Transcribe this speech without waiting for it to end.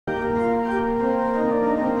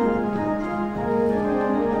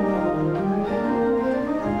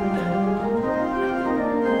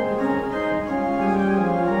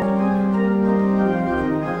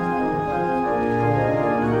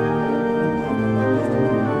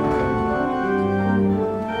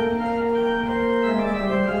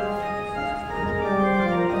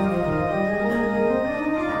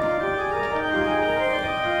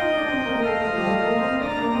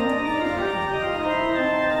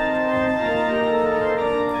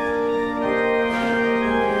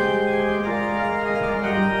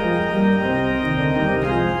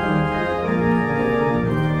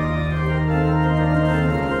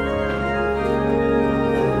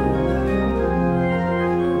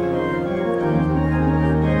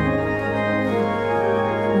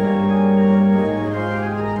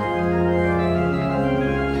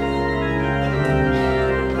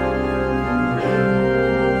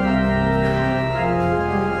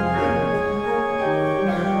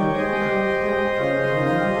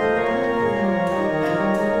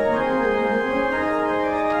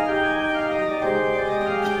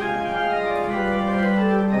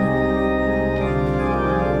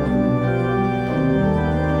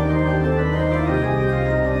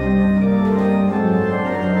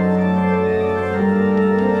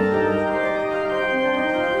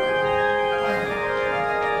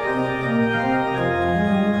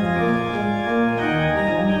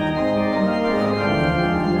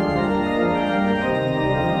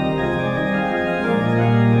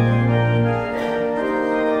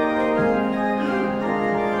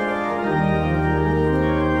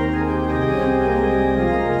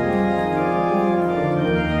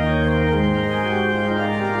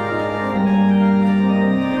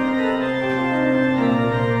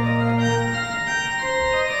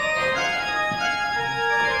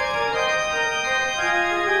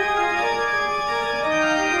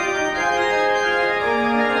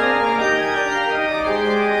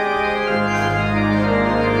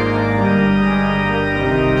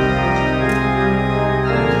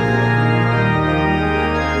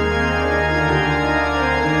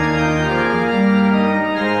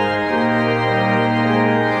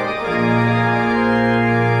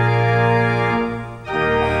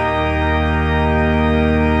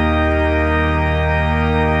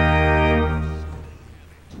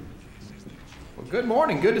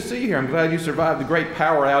morning. Good to see you here. I'm glad you survived the great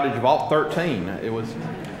power outage of Alt 13. It was,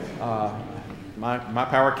 my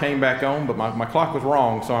power came back on, but my clock was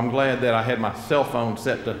wrong, so I'm glad that I had my cell phone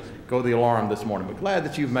set to go the alarm this morning. But glad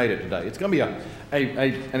that you've made it today. It's going to be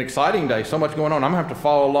an exciting day. So much going on. I'm going to have to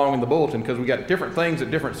follow along in the bulletin because we got different things at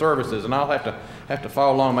different services, and I'll have to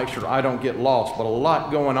follow along, make sure I don't get lost. But a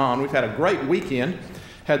lot going on. We've had a great weekend.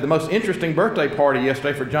 Had the most interesting birthday party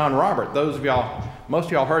yesterday for John Robert. Most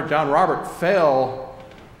of y'all heard John Robert fell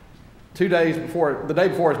the day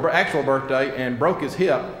before his actual birthday and broke his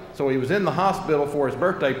hip. So he was in the hospital for his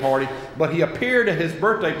birthday party, but he appeared at his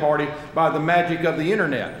birthday party by the magic of the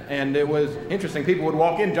internet. And it was interesting. People would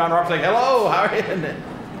walk in, John Robert say, "Hello, how are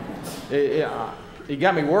you?" It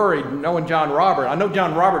got me worried knowing John Robert. I know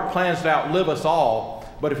John Robert plans to outlive us all,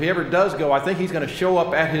 but if he ever does go, I think he's going to show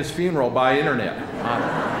up at his funeral by internet.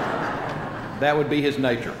 That would be his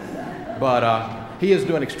nature. But he is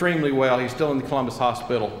doing extremely well. He's still in the Columbus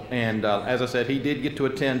Hospital. And as I said, he did get to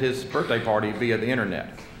attend his birthday party via the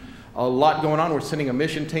internet. A lot going on. We're sending a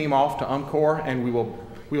mission team off to UMCOR, and we will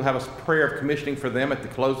have a prayer of commissioning for them at the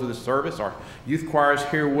close of this service. Our youth choir is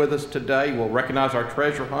here with us today. We'll recognize our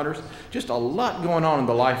treasure hunters. Just a lot going on in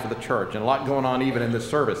the life of the church, and a lot going on even in this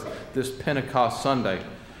service, this Pentecost Sunday.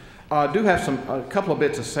 I do have a couple of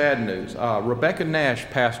bits of sad news. Rebecca Nash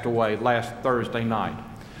passed away last Thursday night.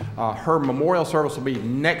 Her memorial service will be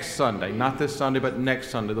next Sunday, not this Sunday, but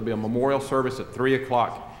next Sunday. There'll be a memorial service at 3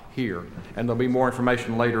 o'clock here, and there'll be more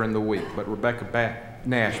information later in the week. But Rebecca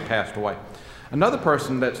Nash passed away. Another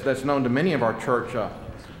person that's known to many of our church,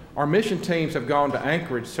 our mission teams have gone to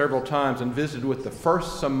Anchorage several times and visited with the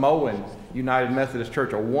First Samoan United Methodist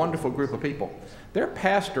Church, a wonderful group of people. Their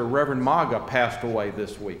pastor, Reverend Maga, passed away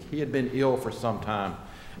this week. He had been ill for some time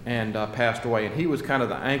and passed away, and he was kind of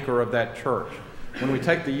the anchor of that church. When we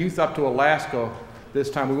take the youth up to Alaska this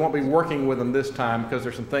time, we won't be working with them this time because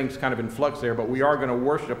there's some things kind of in flux there, but we are going to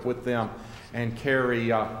worship with them and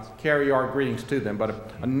carry our greetings to them.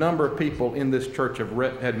 But a number of people in this church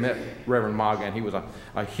had met Reverend Maga, and he was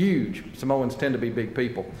a huge, Samoans tend to be big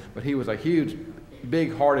people, but he was a huge,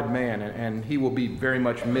 big-hearted man, and he will be very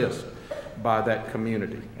much missed by that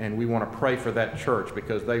community. And we want to pray for that church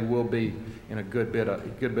because they will be in a good bit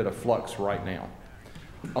of flux right now.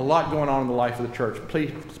 A lot going on in the life of the church.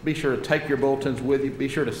 Please be sure to take your bulletins with you. Be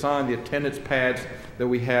sure to sign the attendance pads that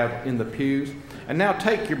we have in the pews. And now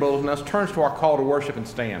take your bulletin. Let's turn to our call to worship and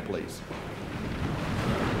stand, please.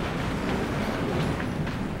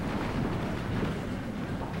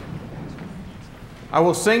 I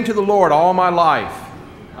will sing to the Lord all my life.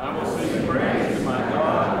 I will sing praise to my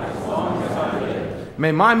God as long as I live.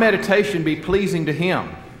 May my meditation be pleasing to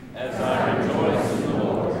Him. As I rejoice in the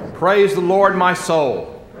Lord. Praise the Lord, my soul.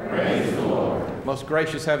 Praise the Lord. Most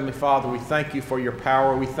gracious Heavenly Father, we thank you for your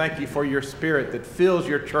power. We thank you for your Spirit that fills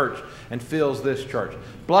your church and fills this church.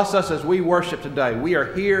 Bless us as we worship today. We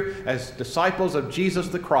are here as disciples of Jesus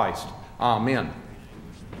the Christ. Amen.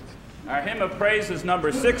 Our hymn of praise is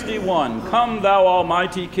number 61. Come, thou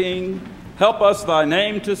almighty King, help us thy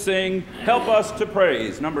name to sing, help us to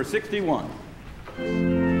praise. Number 61. Come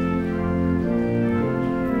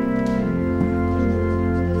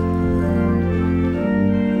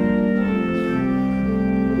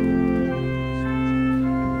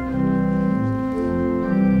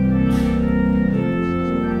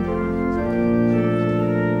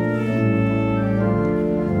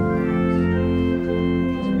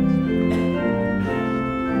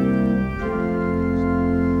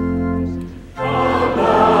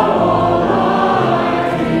thou almighty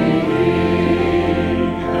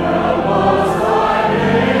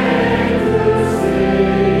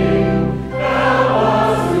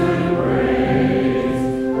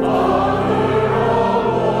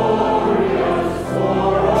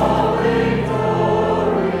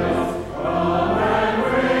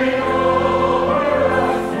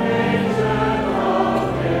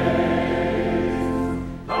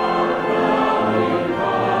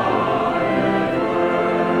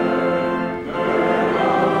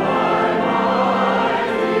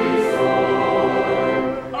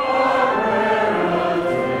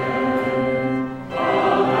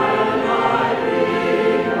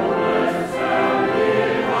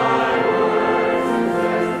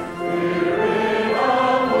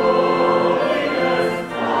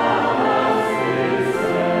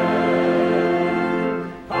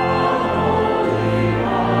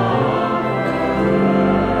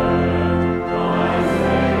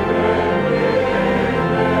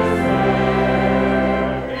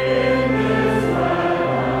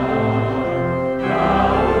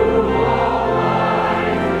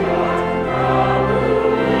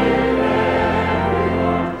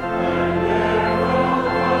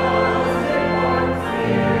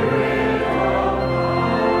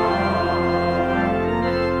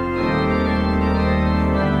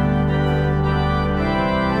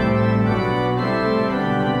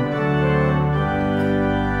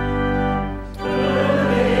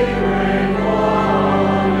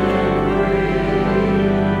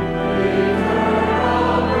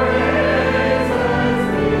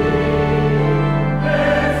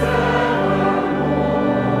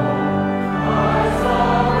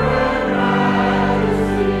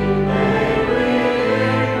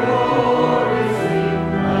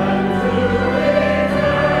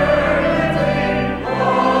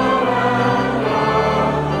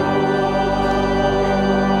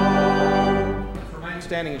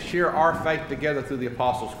standing and share our faith together through the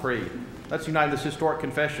Apostles' Creed. Let's unite in this historic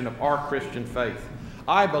confession of our Christian faith.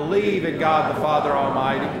 I believe in God the Father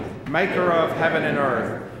Almighty, maker of heaven and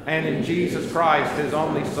earth, and in Jesus Christ, his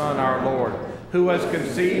only Son, our Lord, who was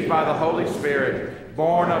conceived by the Holy Spirit,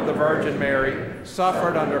 born of the Virgin Mary,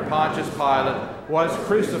 suffered under Pontius Pilate, was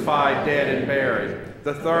crucified, dead, and buried.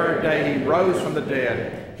 The third day he rose from the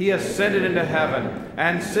dead. He ascended into heaven,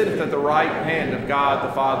 and sitteth at the right hand of God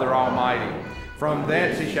the Father Almighty. From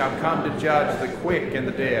thence he shall come to judge the quick and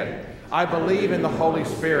the dead. I believe in the Holy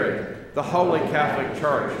Spirit, the holy Catholic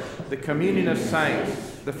Church, the communion of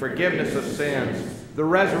saints, the forgiveness of sins, the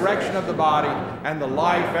resurrection of the body, and the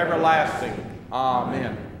life everlasting.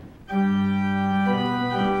 Amen.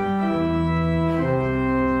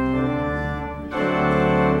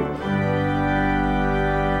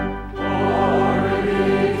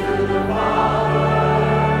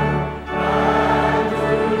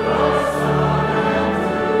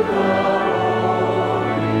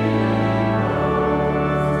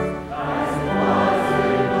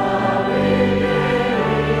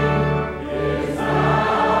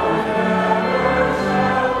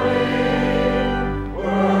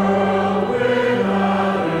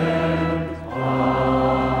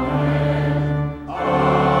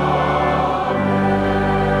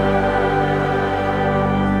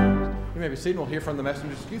 We'll hear from the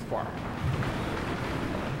Methodist Youth Choir.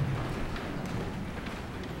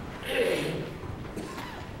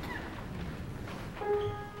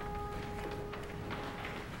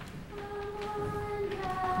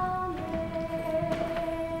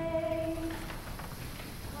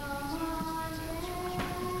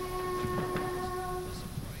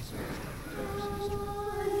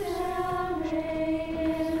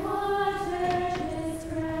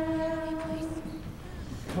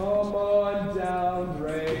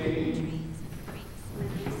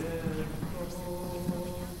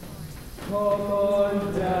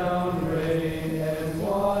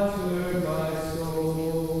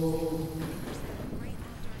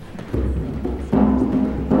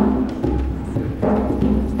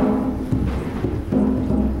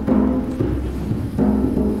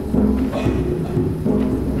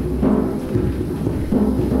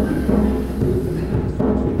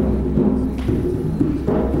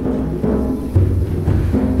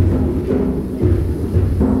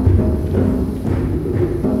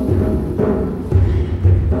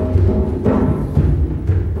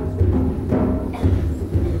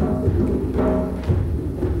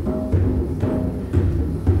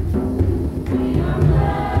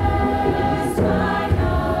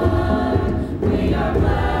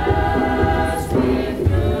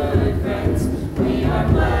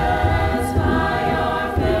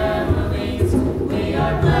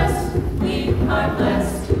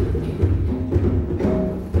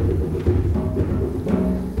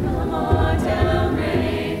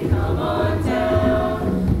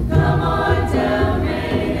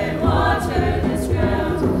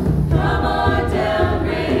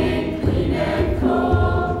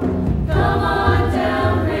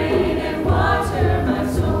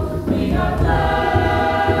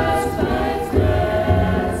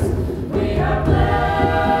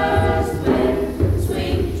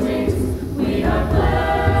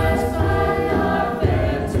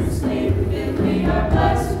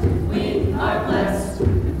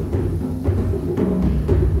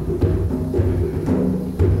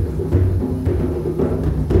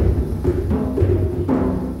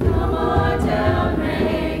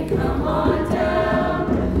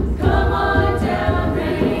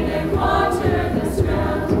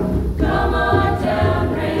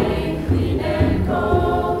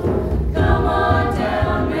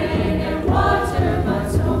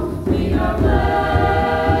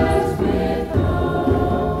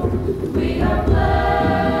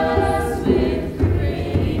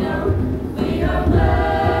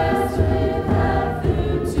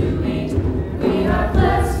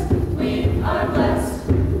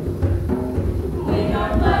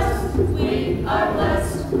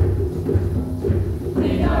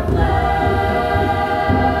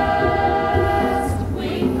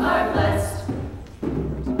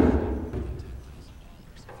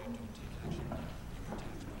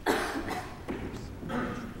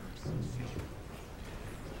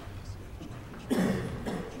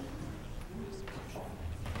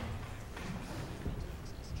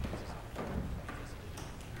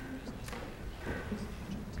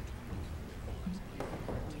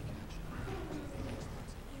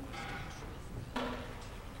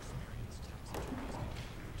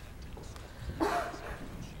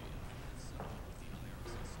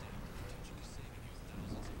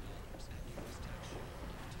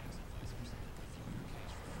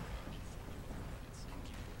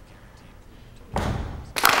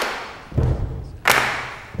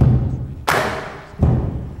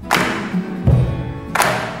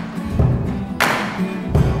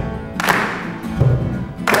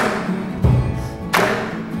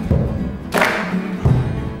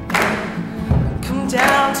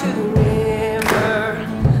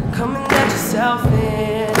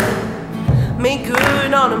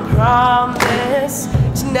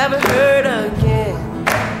 never hurt again.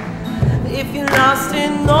 If you're lost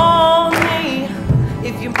and lonely,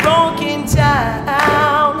 if you're broken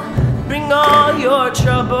down, bring all your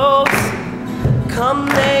troubles, come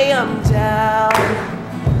lay them down.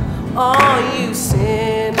 All you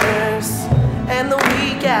sinners and the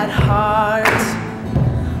weak at heart,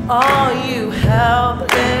 all you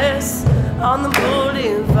helpless on the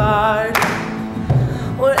boulevard,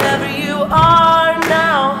 wherever you are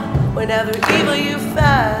now, whenever evil you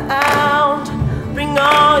found, bring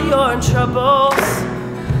all your troubles,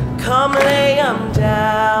 come lay them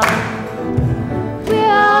down. We're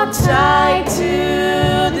all tied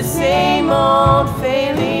to the same old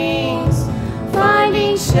failings,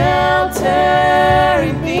 finding shelter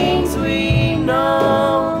in things we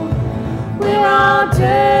know. We're all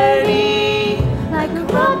dirty, like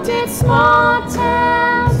corrupted small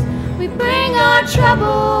towns. We bring our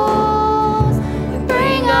troubles, we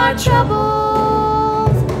bring our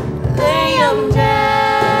troubles, lay them down.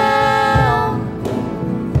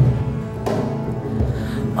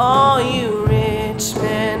 All you rich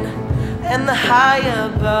men and the high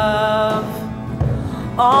above,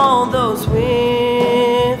 all those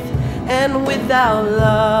with and without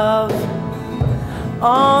love,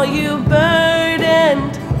 all you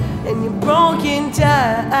burdened and you're broken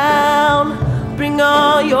down, bring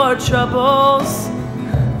all your troubles,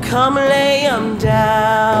 come lay them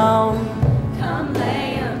down. Come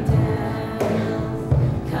lay them down,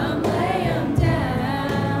 come lay them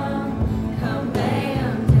down, come lay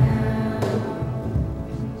them down.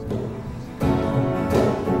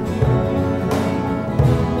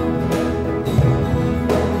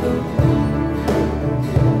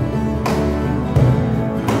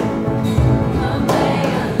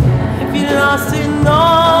 If you're lost and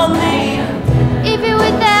lonely, if you're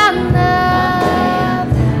without love,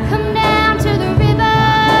 come down to the river.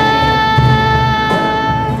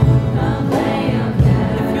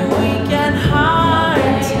 If you're weak at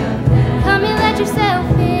heart, come and let yourself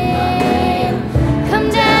in. Come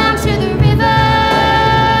down to the river.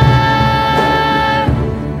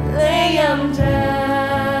 Lay 'em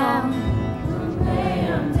down. Come lay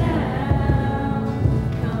 'em down.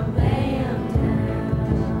 Come lay 'em down.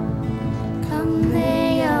 Come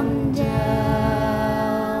lay 'em down.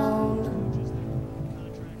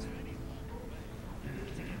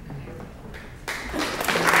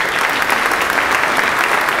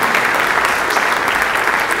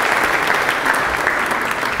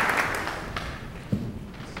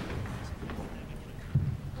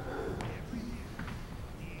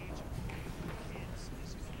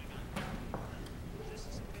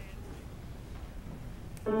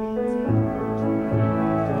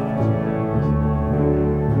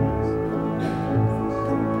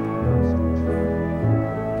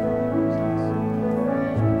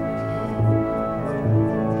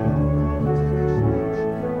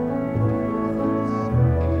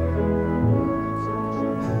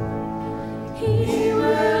 He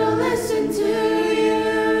will listen to you,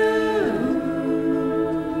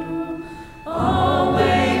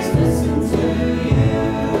 always listen to you.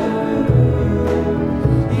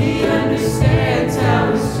 He understands how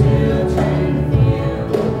his children feel.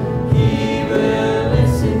 He will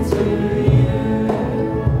listen to you.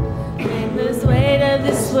 When the weight of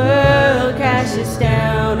this world crashes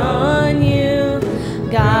down on you,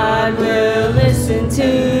 God will listen to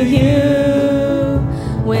you.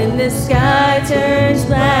 When the sky turns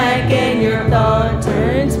black and your thought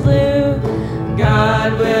turns blue,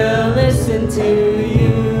 God will listen to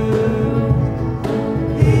you.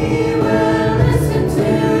 He will listen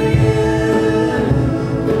to you,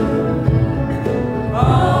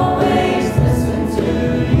 always listen to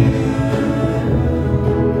you.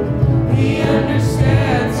 He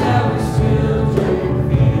understands how his children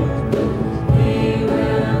feel. He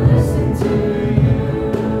will listen to you.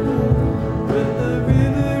 When the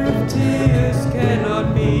river of tears cannot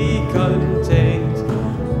be contained,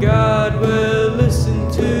 God will listen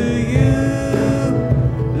to you.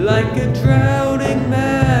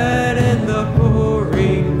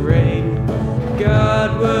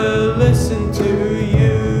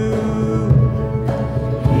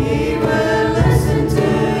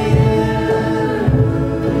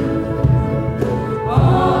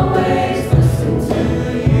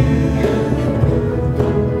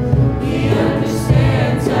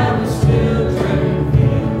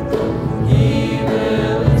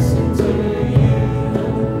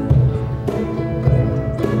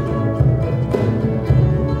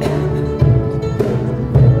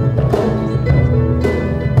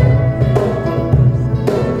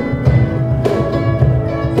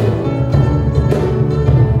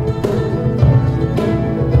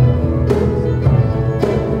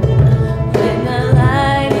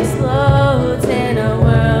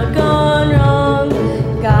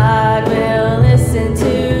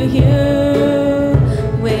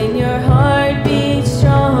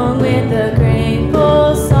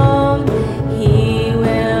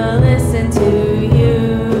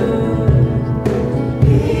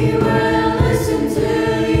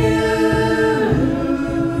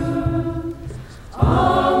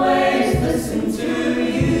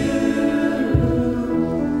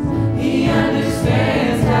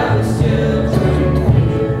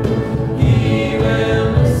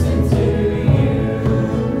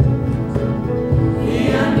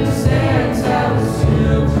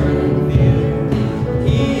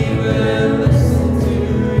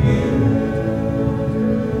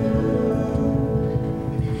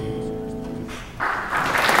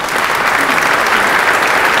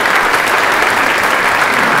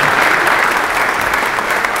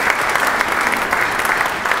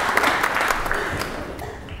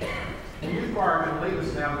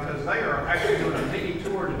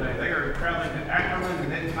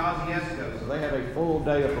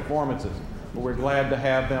 full day of performances. But we're glad to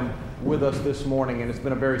have them with us this morning, and it's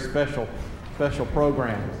been a very special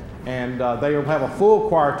program. And they will have a full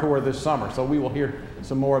choir tour this summer, so we will hear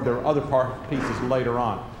some more of their other pieces later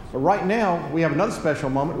on. But right now, we have another special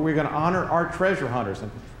moment. We're going to honor our treasure hunters.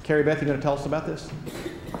 And Carrie Beth, you going to tell us about this?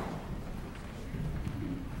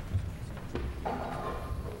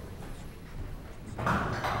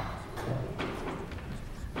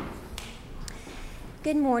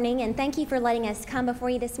 Good morning, and thank you for letting us come before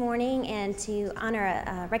you this morning and to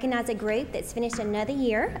recognize a group that's finished another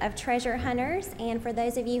year of treasure hunters. And for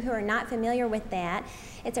those of you who are not familiar with that,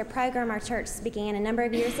 it's a program our church began a number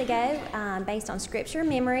of years ago based on scripture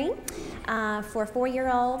memory for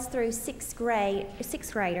 4-year-olds through sixth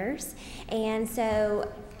graders. And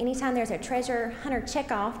so anytime there's a treasure hunter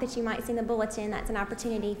checkoff that you might see in the bulletin, that's an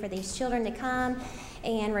opportunity for these children to come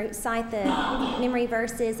and recite the memory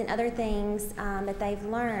verses and other things that they've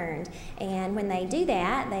learned. And when they do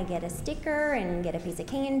that, they get a sticker and get a piece of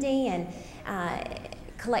candy and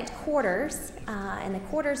collect quarters. And the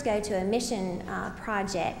quarters go to a mission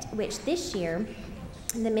project, which this year,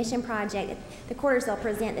 the mission project, the quarters they'll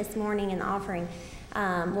present this morning in the offering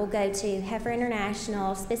will go to Heifer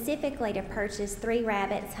International, specifically to purchase 3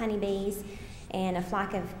 rabbits, honeybees, and a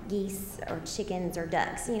flock of geese or chickens or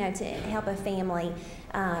ducks, to help a family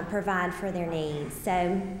provide for their needs.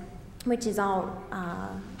 So, which is all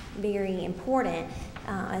very important,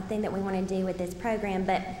 a thing that we want to do with this program.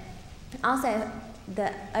 But also,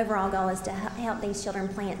 the overall goal is to help these children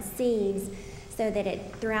plant seeds so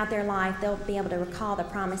that throughout their life they'll be able to recall the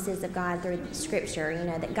promises of God through Scripture,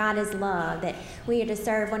 that God is love, that we are to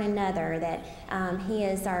serve one another, that He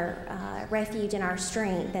is our refuge and our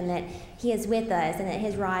strength, and that He is with us, and that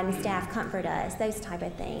His rod and staff comfort us, those type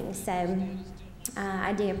of things. So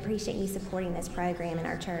I do appreciate you supporting this program in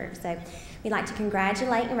our church. So we'd like to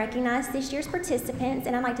congratulate and recognize this year's participants,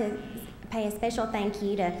 and I'd like to pay a special thank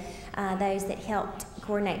you to those that helped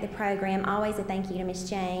coordinate the program. Always a thank you to Miss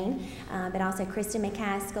Jane, but also Kristen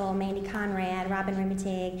McCaskill, Mandy Conrad, Robin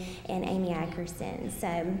Rimatig, and Amy Ackerson.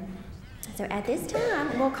 So at this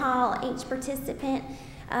time, we'll call each participant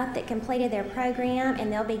up that completed their program,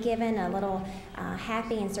 and they'll be given a little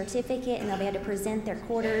happy and certificate, and they'll be able to present their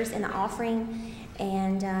quarters in the offering.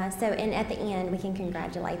 And and at the end, we can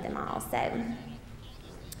congratulate them all. So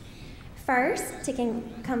first to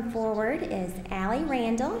come forward is Allie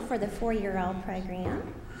Randall for the 4-year-old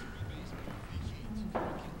program.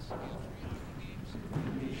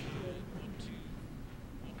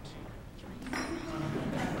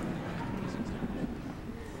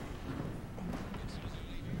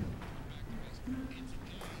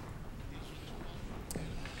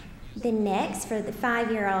 Then next, for the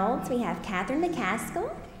 5-year-olds, we have Catherine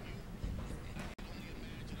McCaskill.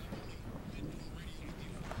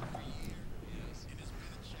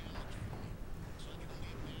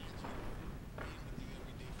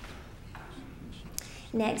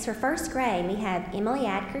 Next, for 1st grade, we have Emily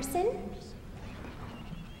Atkerson.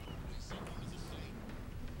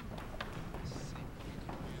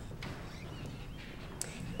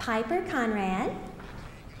 Piper Conrad.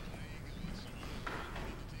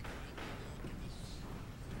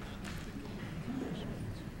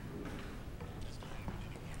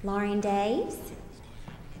 Lauren Daves.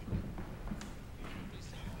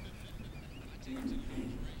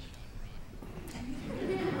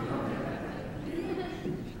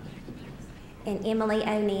 And Emily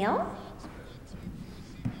O'Neill.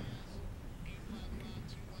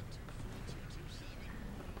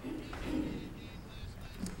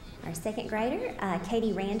 Our 2nd grader,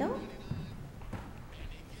 Katie Randall.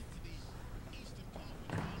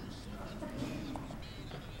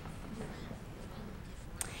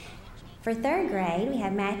 For 3rd grade, we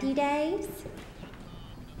have Matthew Daves.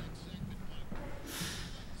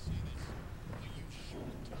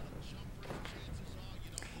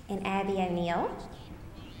 And Abby O'Neill.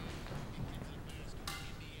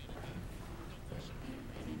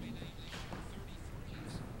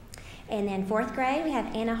 And then 4th grade, we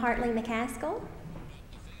have Anna Hartley McCaskill.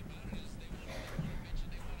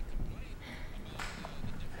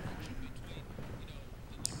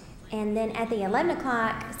 And then at the 11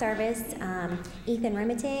 o'clock service, Ethan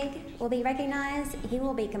Rimatig will be recognized. He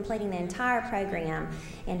will be completing the entire program,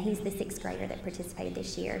 and he's the 6th grader that participated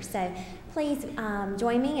this year. So please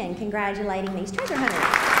join me in congratulating these treasure hunters.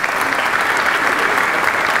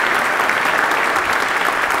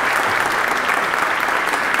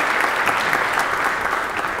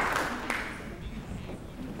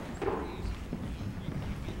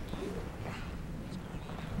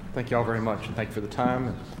 Thank you all very much, and thank you for the time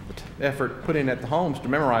and the effort put in at the homes to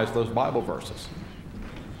memorize those Bible verses.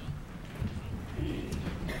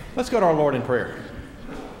 Let's go to our Lord in prayer.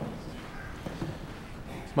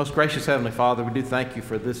 Most gracious Heavenly Father, we do thank you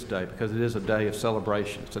for this day because it is a day of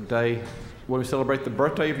celebration. It's a day when we celebrate the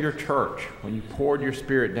birthday of your church, when you poured your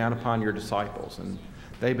Spirit down upon your disciples and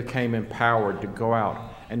they became empowered to go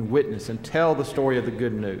out and witness and tell the story of the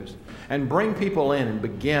good news and bring people in and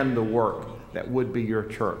begin the work that would be your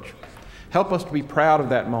church. Help us to be proud of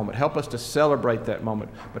that moment. Help us to celebrate that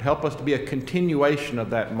moment, but help us to be a continuation of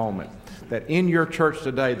that moment. That in your church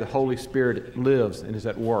today, the Holy Spirit lives and is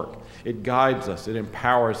at work. It guides us, it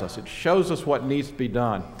empowers us, it shows us what needs to be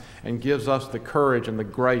done, and gives us the courage and the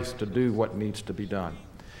grace to do what needs to be done.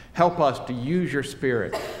 Help us to use your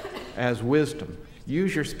Spirit as wisdom,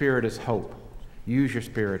 use your Spirit as hope, use your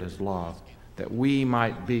Spirit as love, that we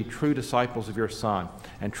might be true disciples of your Son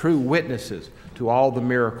and true witnesses to all the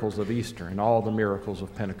miracles of Easter and all the miracles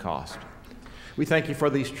of Pentecost. We thank you for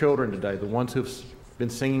these children today, the ones who've been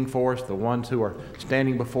singing for us, the ones who are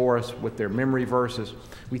standing before us with their memory verses.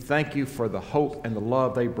 We thank you for the hope and the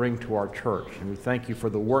love they bring to our church, and we thank you for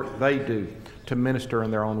the work they do to minister in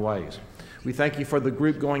their own ways. We thank you for the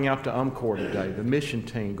group going out to UMCOR today, the mission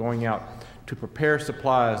team going out to prepare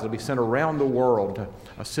supplies that will be sent around the world to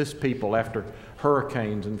assist people after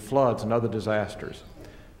hurricanes and floods and other disasters.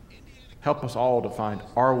 Help us all to find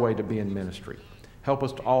our way to be in ministry. Help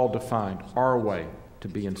us all to find our way to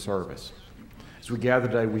be in service. As we gather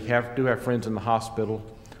today, we do have friends in the hospital.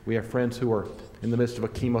 We have friends who are in the midst of a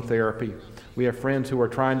chemotherapy. We have friends who are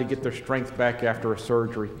trying to get their strength back after a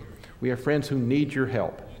surgery. We have friends who need your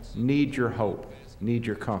help, need your hope, need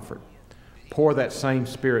your comfort. Pour that same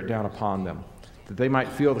Spirit down upon them, that they might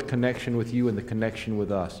feel the connection with you and the connection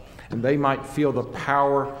with us, and they might feel the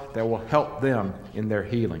power that will help them in their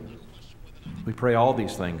healing. We pray all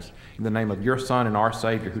these things in the name of your Son and our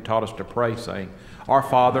Savior, who taught us to pray, saying, Our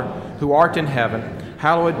Father, who art in heaven,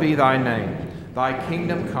 hallowed be thy name. Thy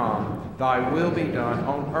kingdom come, thy will be done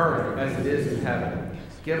on earth as it is in heaven.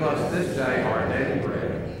 Give us this day our daily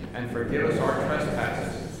bread, and forgive us our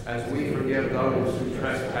trespasses, as we forgive those who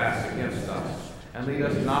trespass against us. And lead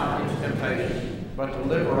us not into temptation, but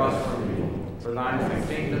deliver us from evil. For thine is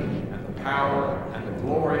the kingdom, and the power, and the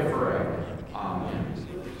glory forever. Amen.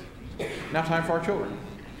 Now time for our children.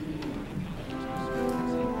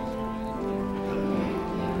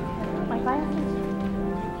 My glasses.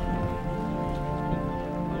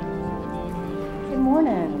 Good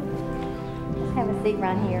morning. Just have a seat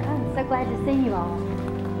right here. I'm so glad to see you all.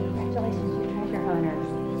 Congratulations, you treasure hunters.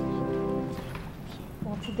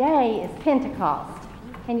 Well, today is Pentecost.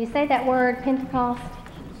 Can you say that word, Pentecost?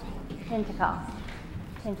 Pentecost.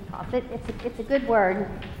 Pentecost. It's a good word.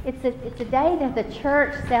 It's a day that the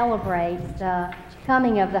church celebrates the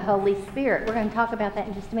coming of the Holy Spirit. We're going to talk about that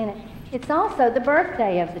in just a minute. It's also the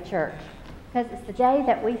birthday of the church, because it's the day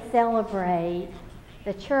that we celebrate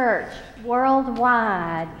the church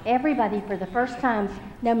worldwide. Everybody, for the first time,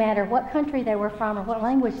 no matter what country they were from or what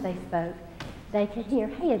language they spoke, they could hear,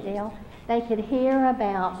 hey Adele, they could hear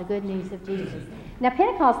about the good news of Jesus. Now,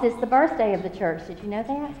 Pentecost is the birthday of the church. Did you know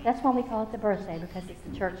that? That's why we call it the birthday, because it's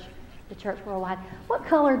the church worldwide. What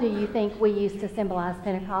color do you think we use to symbolize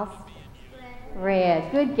Pentecost?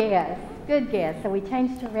 Red. Good guess. Good guess. So we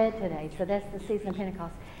changed to red today. So that's the season of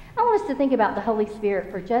Pentecost. I want us to think about the Holy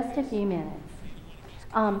Spirit for just a few minutes.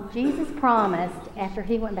 Jesus promised, after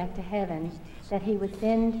he went back to heaven, that he would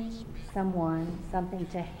send something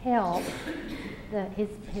to help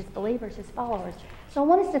his believers, his followers. So I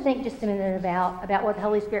want us to think just a minute about what the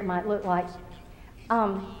Holy Spirit might look like.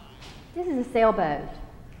 This is a sailboat.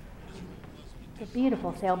 It's a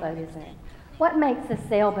beautiful sailboat, isn't it? What makes a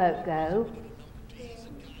sailboat go?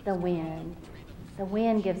 The wind. The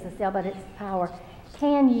wind gives the sailboat its power.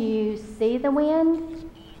 Can you see the wind?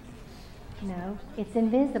 No, it's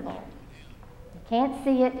invisible. You can't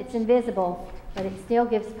see it, it's invisible, but it still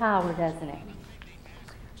gives power, doesn't it?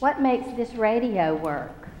 What makes this radio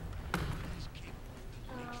work?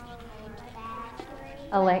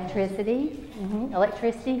 Electricity.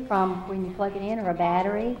 Electricity from when you plug it in, or a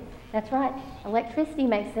battery. That's right. Electricity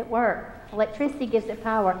makes it work. Electricity gives it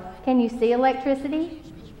power. Can you see electricity?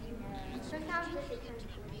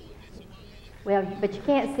 Well, but you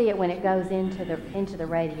can't see it when it goes into the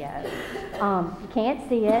radio. You can't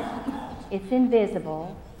see it. It's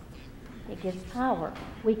invisible. It gives power.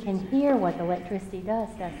 We can hear what the electricity does,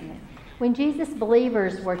 doesn't it? When Jesus'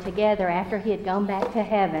 believers were together after he had gone back to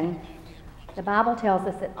heaven, the Bible tells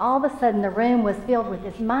us that all of a sudden the room was filled with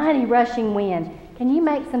this mighty rushing wind. Can you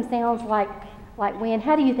make some sounds like wind?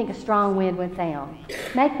 How do you think a strong wind would sound?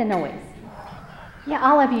 Make the noise. Yeah,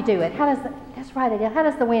 all of you do it. That's right, Adele. How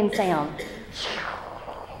does the wind sound?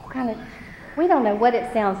 Kind of We don't know what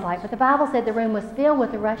it sounds like, but the Bible said the room was filled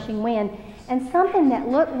with a rushing wind and something that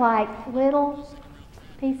looked like little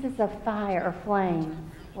pieces of fire or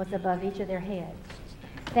flame was above each of their heads.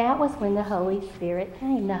 That was when the Holy Spirit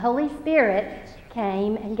came. The Holy Spirit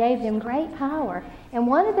came and gave them great power. And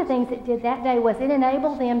one of the things it did that day was it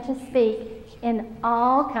enabled them to speak in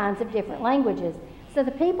all kinds of different languages. So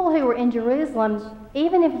the people who were in Jerusalem,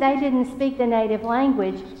 even if they didn't speak the native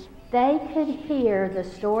language, they could hear the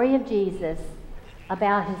story of Jesus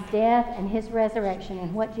about his death and his resurrection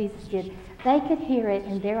and what Jesus did. They could hear it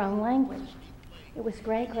in their own language. It was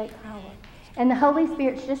great, great power. And the Holy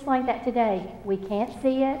Spirit's just like that today. We can't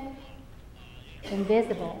see it, it's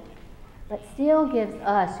invisible, but still gives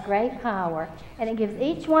us great power. And it gives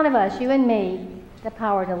each one of us, you and me, the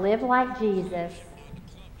power to live like Jesus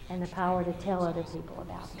and the power to tell other people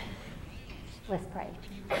about him. Let's pray.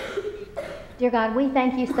 Dear God, we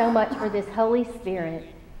thank you so much for this Holy Spirit.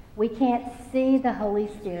 We can't see the Holy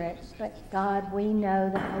Spirit, but God, we know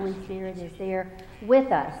the Holy Spirit is there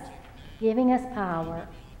with us, giving us power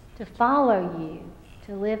to follow you,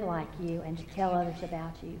 to live like you, and to tell others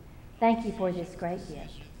about you. Thank you for this great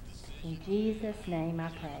gift. In Jesus' name I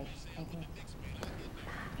pray. Amen.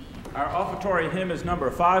 Our offertory hymn is number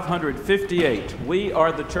 558. We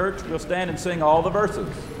Are the Church. We'll stand and sing all the verses.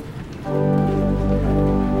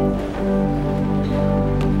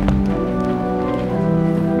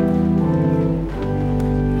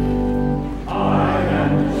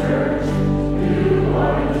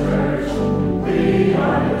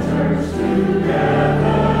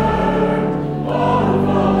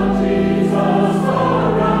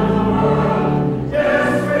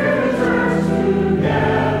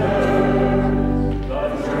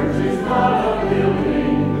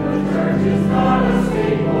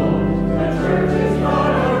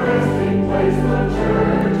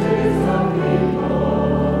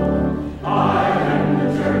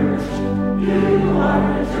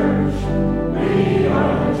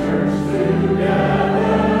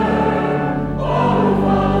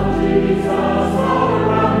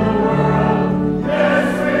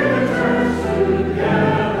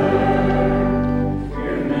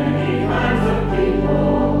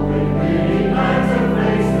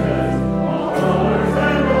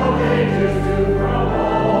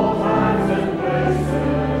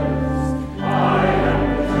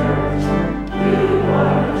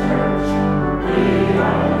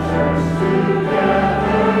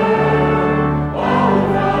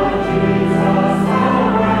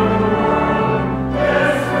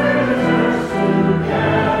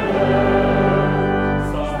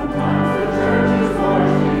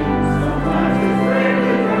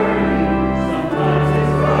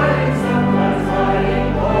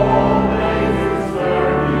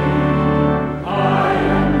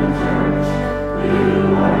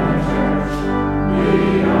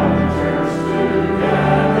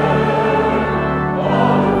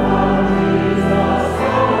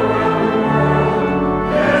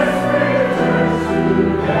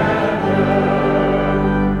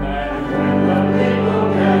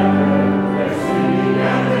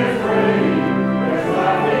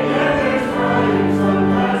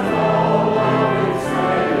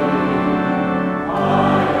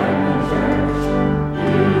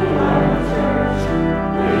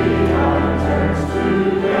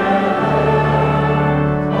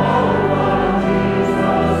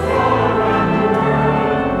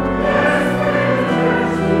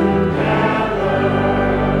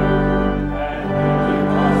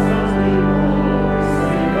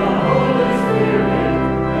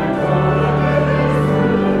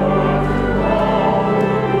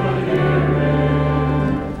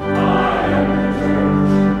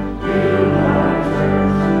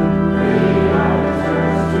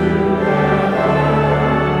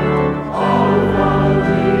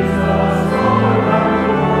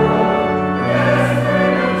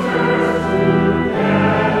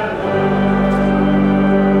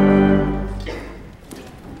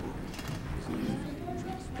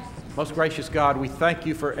 Most gracious God, we thank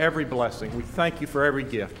you for every blessing. We thank you for every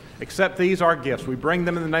gift. Accept these, our gifts. We bring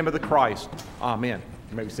them in the name of the Christ. Amen.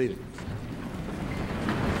 You may be seated.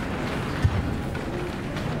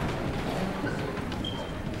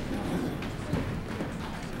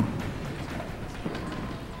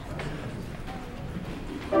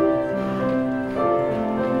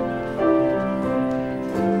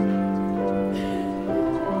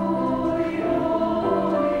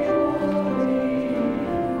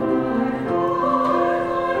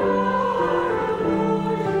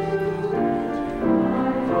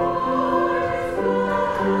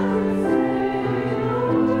 Thank you.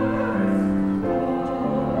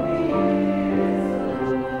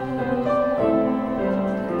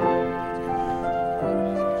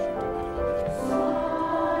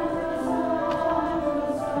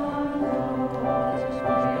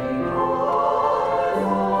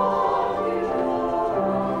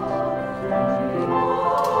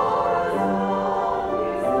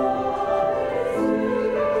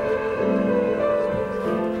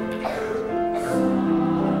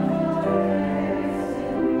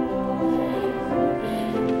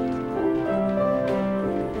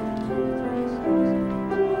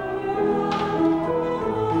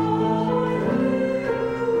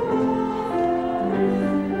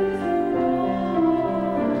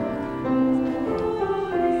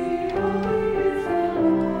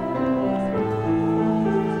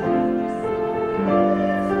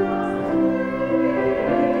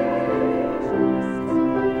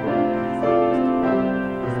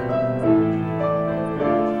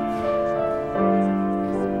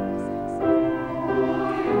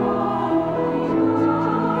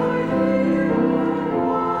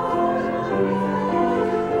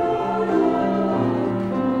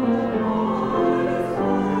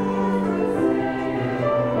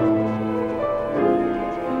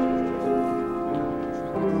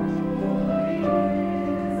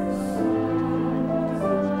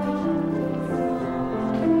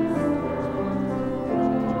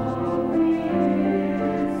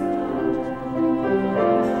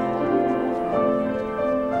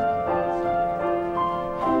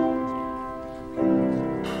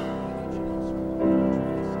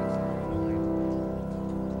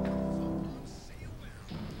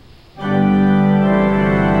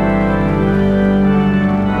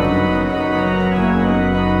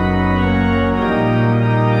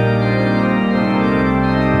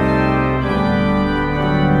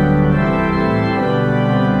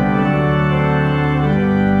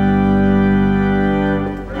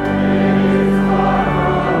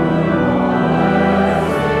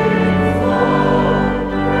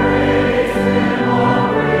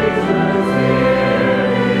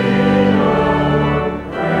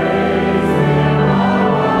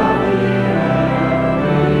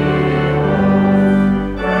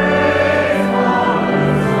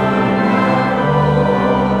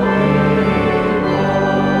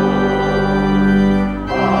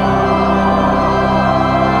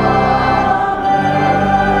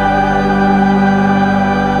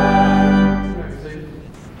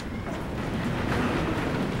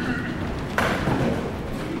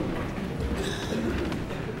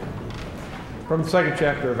 second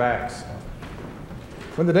chapter of Acts.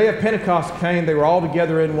 When the day of Pentecost came, they were all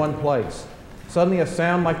together in one place. Suddenly a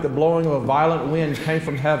sound like the blowing of a violent wind came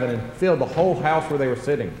from heaven and filled the whole house where they were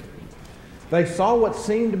sitting. They saw what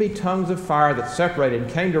seemed to be tongues of fire that separated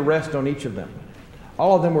and came to rest on each of them.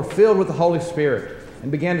 All of them were filled with the Holy Spirit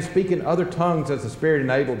and began to speak in other tongues as the Spirit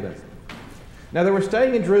enabled them. Now there were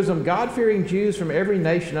staying in Jerusalem God-fearing Jews from every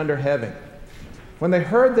nation under heaven. When they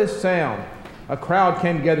heard this sound, a crowd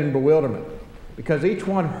came together in bewilderment, because each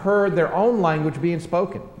one heard their own language being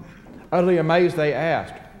spoken. Utterly amazed, they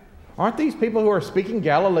asked, "Aren't these people who are speaking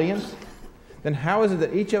Galileans? Then how is it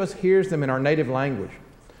that each of us hears them in our native language?"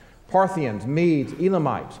 Parthians, Medes,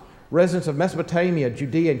 Elamites, residents of Mesopotamia,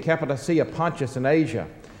 Judea and Cappadocia, Pontus and Asia,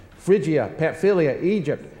 Phrygia, Pamphylia,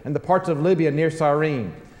 Egypt, and the parts of Libya near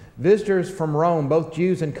Cyrene, visitors from Rome, both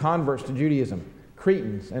Jews and converts to Judaism,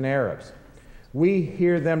 Cretans and Arabs. We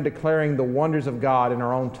hear them declaring the wonders of God in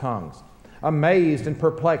our own tongues. Amazed and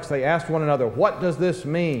perplexed, they asked one another, "What does this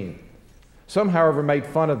mean?" Some, however, made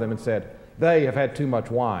fun of them and said, "They have had too much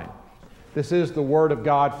wine." This is the word of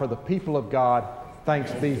God for the people of God.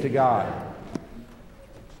 Thanks be to God.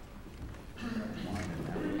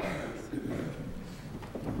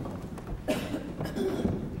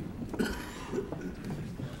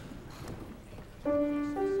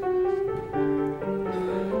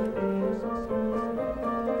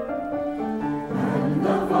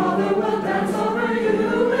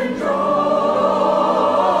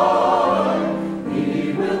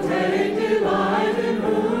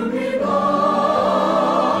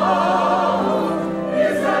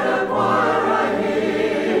 Choir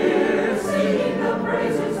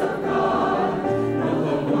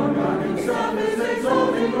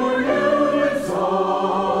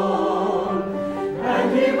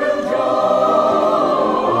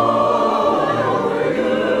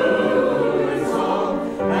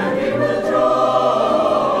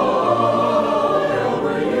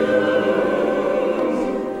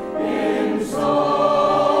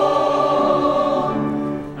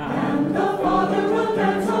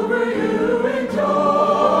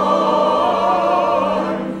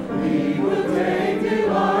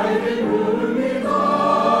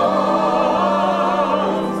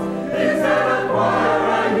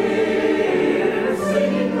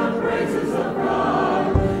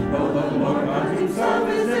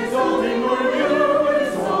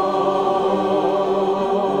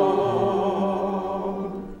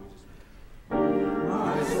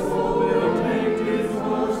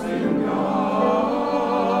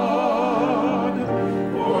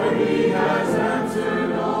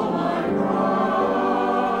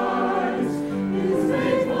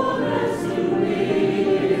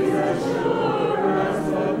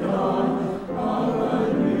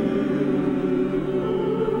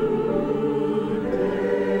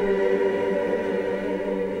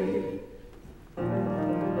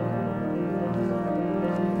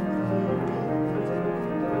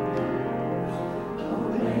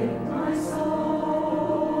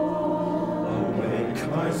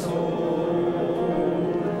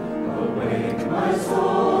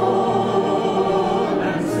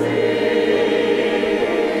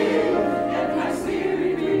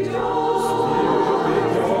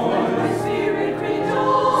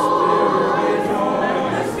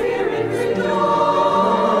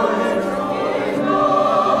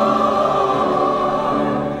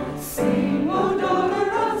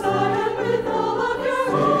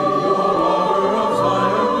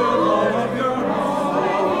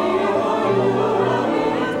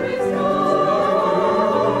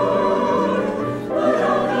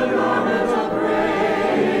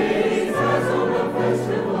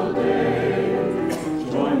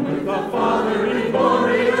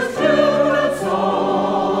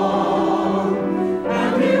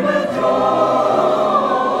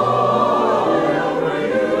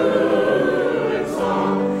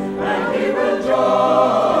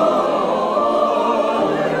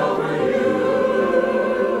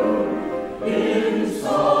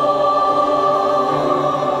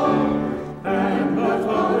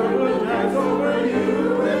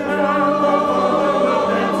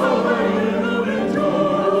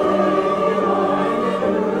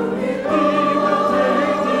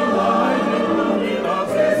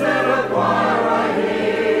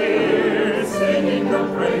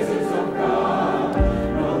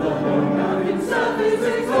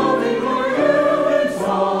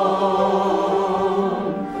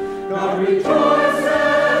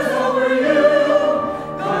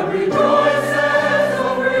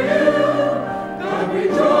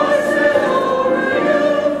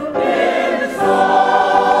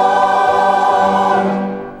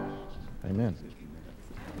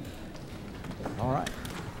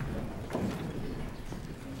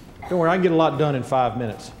Don't worry, I can get a lot done in 5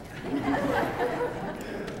 minutes.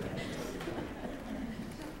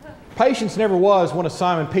 Patience never was one of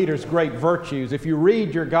Simon Peter's great virtues. If you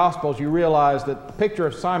read your Gospels, you realize that the picture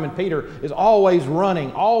of Simon Peter is always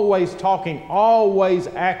running, always talking, always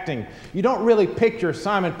acting. You don't really picture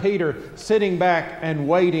Simon Peter sitting back and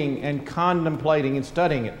waiting and contemplating and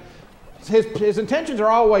studying it. His intentions are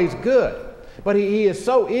always good, but he is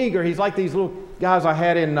so eager. He's like these little guys I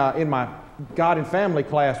had in my God and Family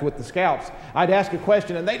class with the Scouts. I'd ask a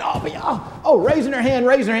question and they'd all be, raising their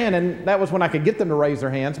hand, and that was when I could get them to raise their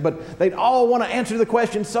hands, but they'd all want to answer the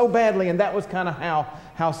question so badly, and that was kind of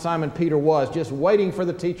how Simon Peter was, just waiting for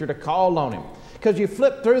the teacher to call on him. Because you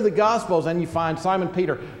flip through the Gospels and you find Simon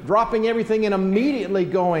Peter dropping everything and immediately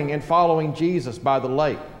going and following Jesus by the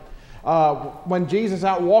lake. When Jesus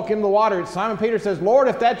out walking in the water, Simon Peter says, "Lord,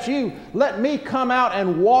 if that's you, let me come out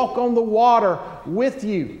and walk on the water with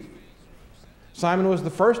you." Simon was the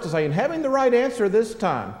first to say, and having the right answer this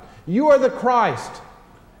time, "You are the Christ,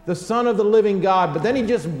 the Son of the living God." But then he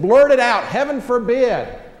just blurted out, "Heaven forbid,"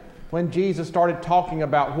 when Jesus started talking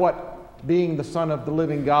about what being the Son of the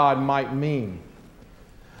living God might mean.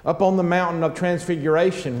 Up on the mountain of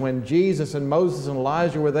Transfiguration, when Jesus and Moses and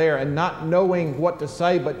Elijah were there and not knowing what to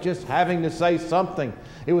say but just having to say something,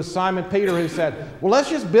 it was Simon Peter who said, "Well, let's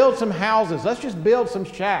just build some houses, let's just build some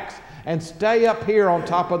shacks and stay up here on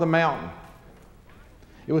top of the mountain."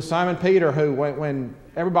 It was Simon Peter who, when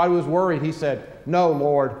everybody was worried, he said, "No,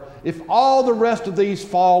 Lord, if all the rest of these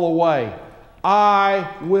fall away, I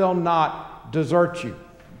will not desert you."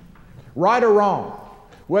 Right or wrong,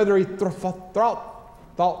 whether he thought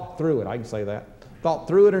through it, I can say that, thought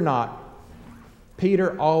through it or not,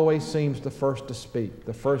 Peter always seems the first to speak,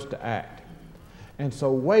 the first to act. And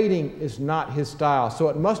so waiting is not his style. So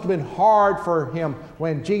it must have been hard for him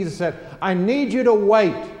when Jesus said, "I need you to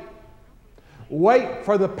wait. Wait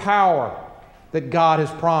for the power that God has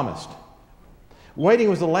promised." Waiting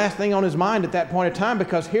was the last thing on his mind at that point in time,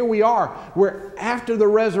 because here we are. We're after the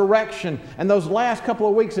resurrection, and those last couple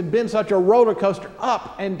of weeks had been such a roller coaster,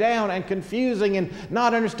 up and down and confusing and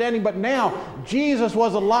not understanding. But now Jesus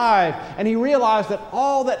was alive, and he realized that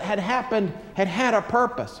all that had happened had a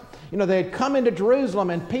purpose. You know, they had come into Jerusalem,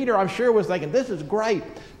 and Peter, I'm sure, was thinking, "This is great.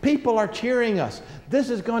 People are cheering us. This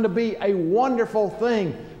is going to be a wonderful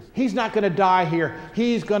thing. He's not going to die here.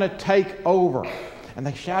 He's going to take over." And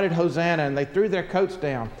they shouted Hosanna, and they threw their coats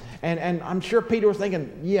down. And I'm sure Peter was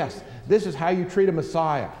thinking, yes, this is how you treat a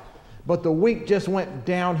Messiah. But the week just went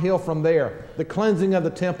downhill from there. The cleansing of the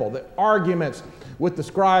temple, the arguments with the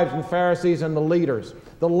scribes and Pharisees and the leaders,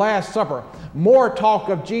 the Last Supper, more talk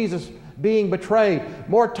of Jesus being betrayed,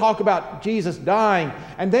 more talk about Jesus dying,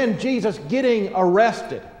 and then Jesus getting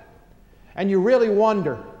arrested. And you really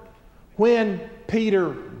wonder when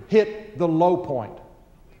Peter hit the low point.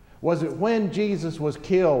 Was it when Jesus was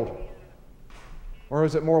killed? Or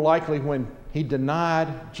is it more likely when he denied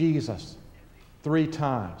Jesus 3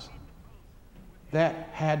 times? That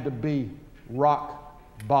had to be rock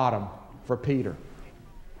bottom for Peter.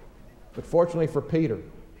 But fortunately for Peter,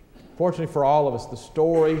 fortunately for all of us, the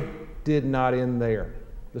story did not end there.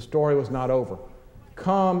 The story was not over.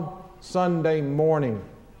 Come Sunday morning,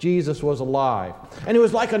 Jesus was alive. And it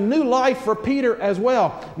was like a new life for Peter as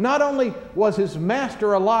well. Not only was his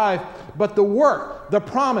master alive, but the work, the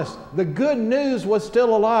promise, the good news was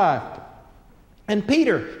still alive. And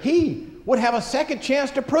Peter, he would have a second chance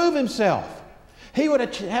to prove himself. He would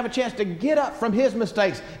have a chance to get up from his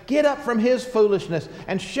mistakes, get up from his foolishness,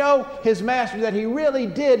 and show his master that he really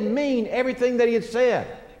did mean everything that he had said.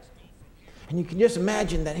 And you can just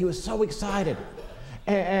imagine that he was so excited.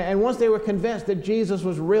 And once they were convinced that Jesus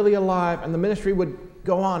was really alive and the ministry would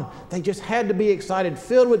go on, they just had to be excited,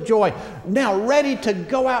 filled with joy, now ready to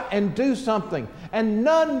go out and do something. And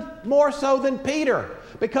none more so than Peter,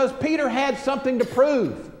 because Peter had something to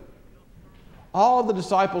prove. All the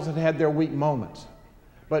disciples had had their weak moments,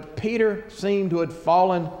 but Peter seemed to have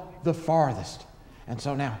fallen the farthest. And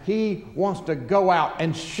so now he wants to go out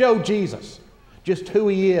and show Jesus just who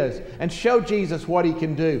he is and show Jesus what he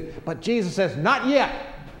can do. But Jesus says, "Not yet.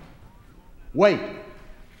 Wait.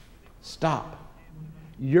 Stop.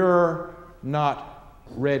 You're not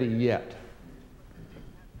ready yet."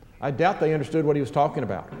 I doubt they understood what he was talking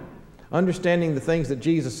about. Understanding the things that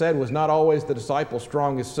Jesus said was not always the disciples'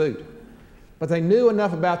 strongest suit. But they knew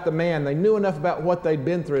enough about the man, they knew enough about what they'd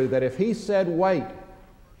been through, that if he said wait,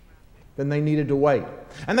 then they needed to wait.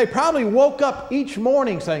 And they probably woke up each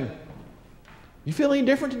morning saying, "You feel any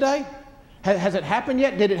different today? Has it happened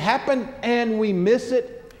yet? Did it happen and we miss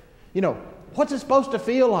it? You know, what's it supposed to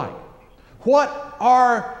feel like? What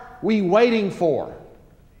are we waiting for?"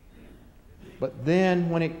 But then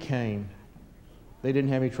when it came, they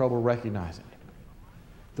didn't have any trouble recognizing it.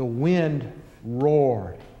 The wind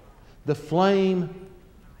roared. The flame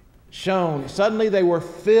shone. Suddenly they were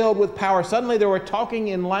filled with power. Suddenly they were talking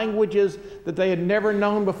in languages that they had never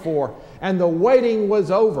known before. And the waiting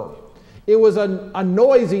was over. It was a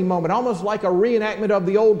noisy moment, almost like a reenactment of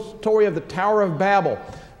the old story of the Tower of Babel.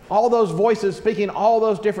 All those voices speaking all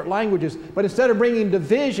those different languages. But instead of bringing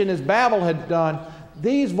division as Babel had done,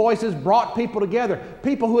 these voices brought people together.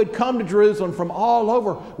 People who had come to Jerusalem from all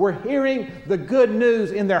over were hearing the good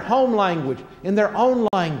news in their home language, in their own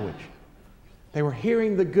language. They were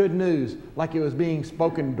hearing the good news like it was being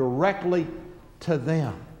spoken directly to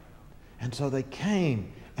them. And so they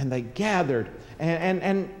came and they gathered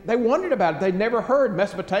and they wondered about it. They'd never heard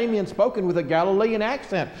Mesopotamian spoken with a Galilean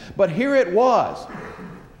accent. But here it was.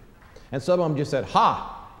 And some of them just said,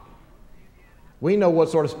 "Ha! We know what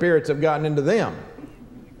sort of spirits have gotten into them."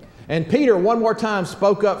 And Peter one more time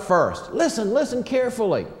spoke up first. Listen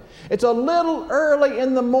carefully. It's a little early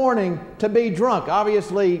in the morning to be drunk.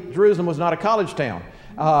 Obviously, Jerusalem was not a college town.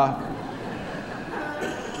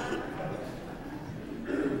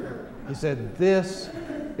 He said, this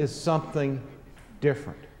is something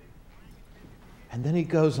different. And then he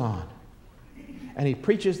goes on. And he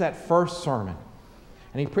preaches that first sermon.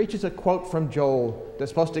 And he preaches a quote from Joel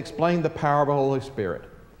that's supposed to explain the power of the Holy Spirit.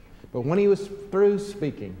 But when he was through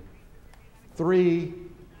speaking,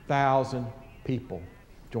 3,000 people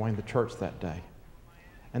joined the church that day.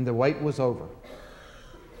 And the wait was over.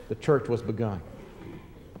 The church was begun.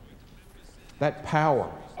 That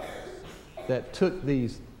power that took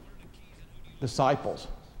these disciples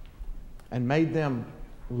and made them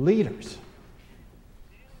leaders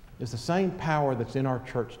is the same power that's in our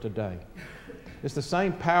church today. It's the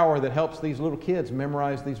same power that helps these little kids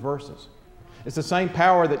memorize these verses. It's the same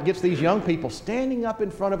power that gets these young people standing up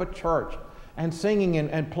in front of a church and singing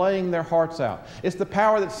and playing their hearts out. It's the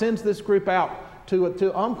power that sends this group out to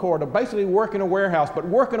Umcor to basically work in a warehouse, but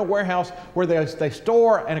work in a warehouse where they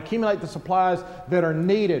store and accumulate the supplies that are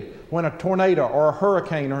needed when a tornado or a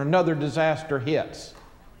hurricane or another disaster hits.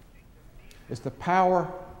 It's the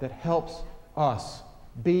power that helps us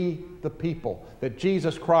be the people that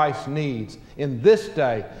Jesus Christ needs in this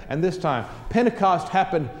day and this time. Pentecost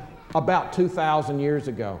happened about 2,000 years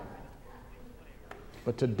ago.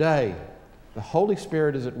 But today, the Holy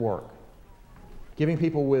Spirit is at work, giving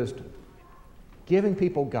people wisdom, giving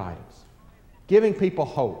people guidance, giving people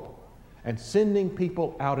hope, and sending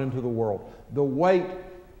people out into the world. The wait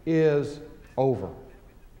is over.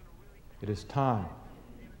 It is time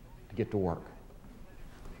to get to work.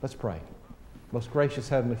 Let's pray. Most gracious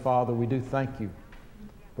Heavenly Father, we do thank you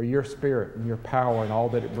for your Spirit and your power and all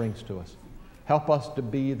that it brings to us. Help us to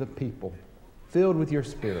be the people filled with your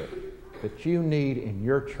Spirit that you need in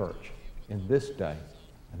your church in this day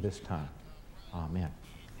and this time. Amen.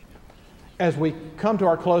 As we come to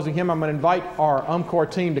our closing hymn, I'm going to invite our Umcor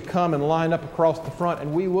team to come and line up across the front,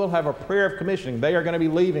 and we will have a prayer of commissioning. They are going to be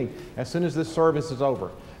leaving as soon as this service is over.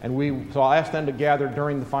 So I'll ask them to gather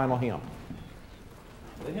during the final hymn.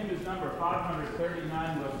 The hymn is number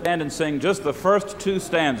 539. We'll stand and sing just the first two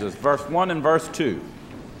stanzas, verse 1 and verse 2.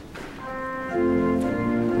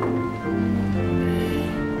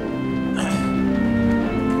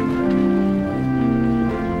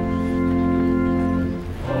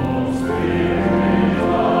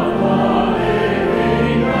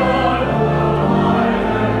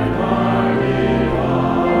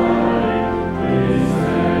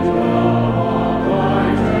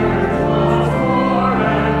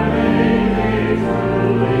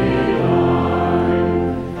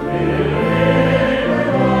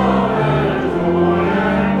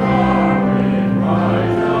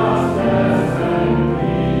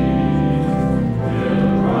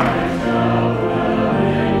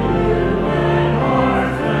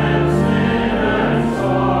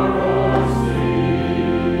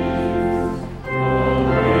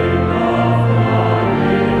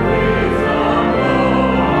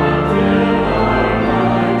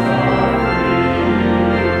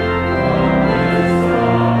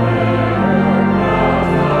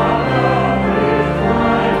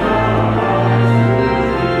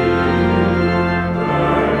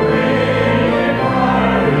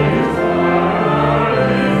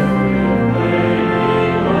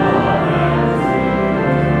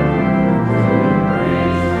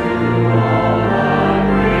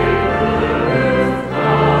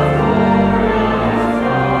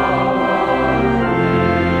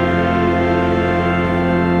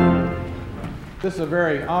 This is a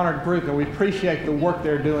very honored group, and we appreciate the work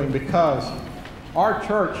they're doing because our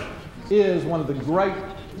church is one of the great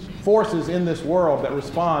forces in this world that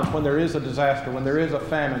responds when there is a disaster, when there is a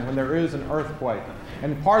famine, when there is an earthquake.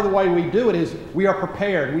 And part of the way we do it is we are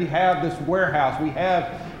prepared. We have this warehouse. We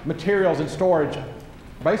have materials in storage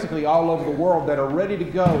basically all over the world that are ready to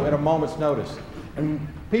go at a moment's notice. And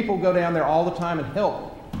people go down there all the time and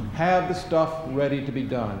help have the stuff ready to be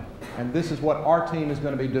done. And this is what our team is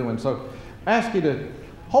going to be doing. So I ask you to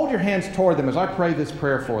hold your hands toward them as I pray this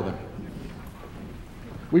prayer for them.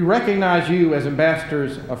 We recognize you as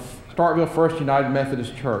ambassadors of Starkville First United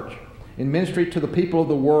Methodist Church in ministry to the people of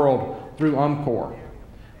the world through UMCOR.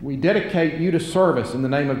 We dedicate you to service in the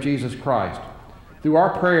name of Jesus Christ. Through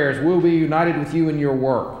our prayers, we'll be united with you in your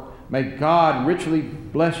work. May God richly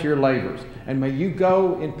bless your labors, and may you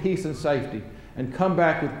go in peace and safety and come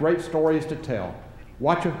back with great stories to tell.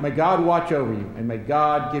 May God watch over you, and may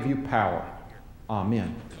God give you power.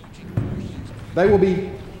 Amen. They will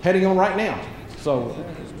be heading on right now, so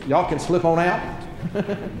y'all can slip on out.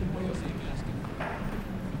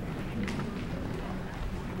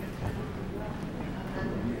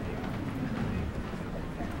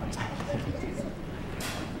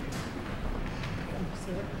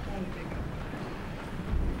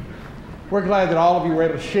 We're glad that all of you were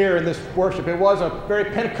able to share in this worship. It was a very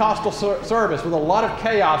Pentecostal service with a lot of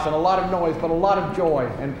chaos and a lot of noise, but a lot of joy,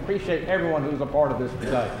 and appreciate everyone who's a part of this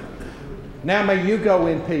today. Now may you go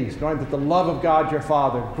in peace, knowing that the love of God your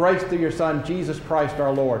Father, grace through your Son, Jesus Christ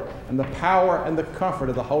our Lord, and the power and the comfort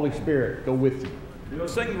of the Holy Spirit go with you. We'll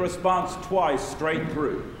sing the response twice straight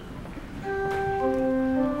through.